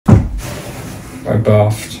I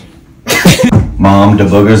buffed. Mom, the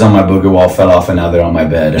boogers on my booger wall fell off and now they're on my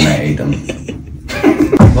bed and I ate them.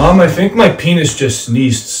 Mom, I think my penis just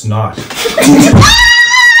sneezed snot.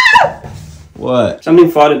 What? Something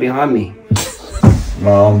farted behind me.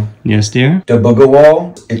 Mom. Yes, dear? The booger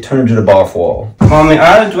wall, it turned to the barf wall. Mommy, I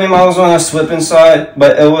had a dream I was on a slip inside,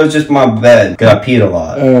 but it was just my bed. Cause I peed a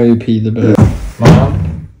lot. Oh, you peed the bed.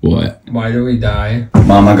 Mom, What? why do we die?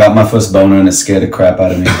 Mom, I got my first boner and it scared the crap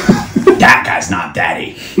out of me. That guy's not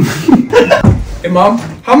daddy. Hey, Mom,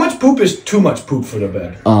 how much poop is too much poop for the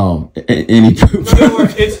bed? Any poop. In other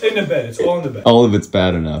words, it's in the bed. It's all in the bed. All of it's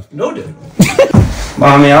bad enough. No, dude.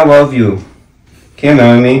 Mommy, I love you. Can you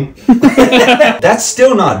marry me? That's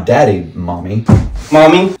still not daddy, mommy.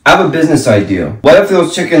 Mommy, I have a business idea. What if it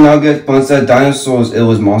was chicken nuggets, but instead of dinosaurs, it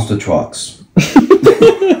was monster trucks?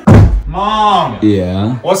 Mom,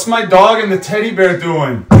 Yeah? what's my dog and the teddy bear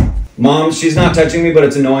doing? Mom, she's not touching me, but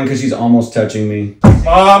it's annoying because she's almost touching me.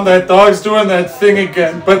 Mom, that dog's doing that thing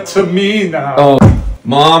again, but to me now. Oh,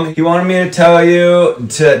 Mom, he wanted me to tell you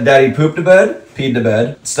that he pooped the bed, peed the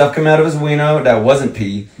bed, stuff came out of his wiener that wasn't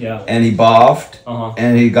pee, Yeah. and he boffed, Uh-huh.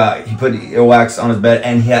 and he put earwax on his bed,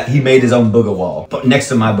 and he made his own booger wall, put next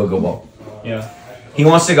to my booger wall. Yeah. He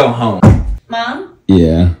wants to go home. Mom,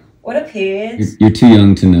 Yeah. what are periods? You're too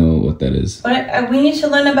young to know what that is. But we need to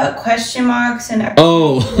learn about question marks and. Yeah,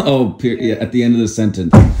 at the end of the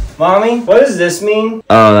sentence. Mommy, what does this mean?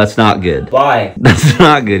 Oh, that's not good. Why? That's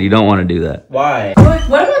not good. You don't want to do that. Why?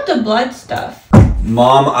 What about the blood stuff?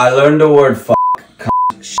 Mom, I learned the word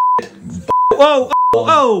Whoa,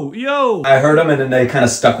 oh, yo. I heard them and then they kind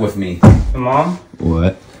of stuck with me. Mom,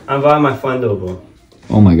 What? I invited my friend over.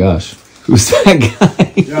 Oh my gosh. Who's that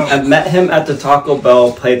guy? I met him at the Taco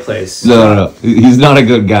Bell play place. No. He's not a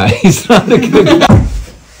good guy. He's not a good guy.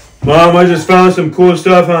 Mom, I just found some cool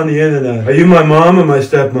stuff on the internet. Are you my mom or my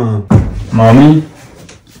stepmom? Mommy,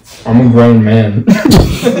 I'm a grown man.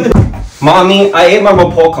 Mommy, I ate my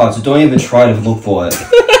report card, so don't even try to look for it.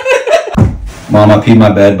 Mom, I peed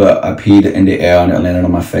my bed, but I peed in the air and it landed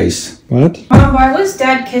on my face. What? Mom, why was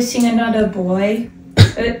Dad kissing another boy?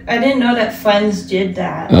 I didn't know that friends did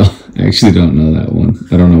that. Oh, I actually don't know that one.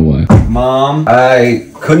 I don't know why. Mom, I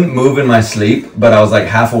couldn't move in my sleep, but I was like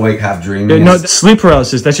half awake, half dreaming. No, sleep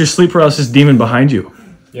paralysis. That's your sleep paralysis demon behind you.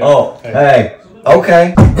 Yeah. Oh, hey.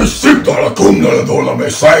 Okay. You're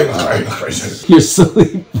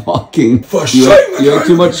sleepwalking. You have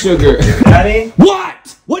too much sugar. Daddy?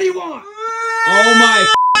 What? What do you want? Oh my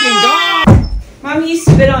fucking god! Mom, he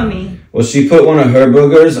spit on me. Well, she put one of her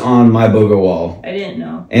boogers on my booger wall. I didn't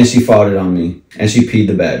know. And she farted on me. And she peed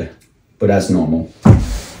the bed. But that's normal.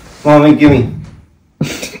 Mommy, give me.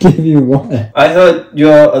 Give you what? I thought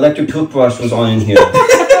your electric toothbrush was on in here.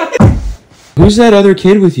 Who's that other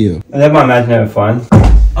kid with you? I have my imaginary friend.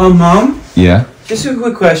 Mom? Yeah? Just a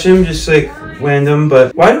quick question, just like random,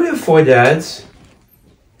 but why do we have 4 dads?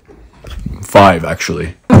 5,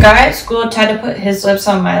 actually. A guy at school tried to put his lips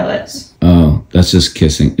on my lips. Oh, that's just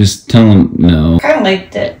kissing. Just tell him no. Kind of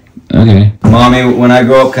liked it. Okay. Mommy, when I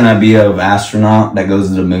grow up, can I be an astronaut that goes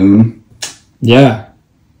to the moon? Yeah.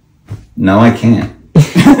 No, I can't.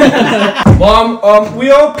 Mom, we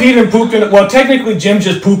all peed and pooped in. Well, technically, Jim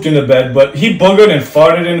just pooped in the bed, but he boogered and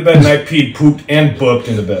farted in the bed, and I peed, pooped, and burped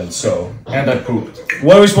in the bed. So, and I pooped.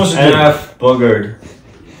 What are we supposed to do? And I've boogered.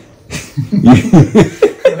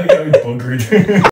 I got boogered.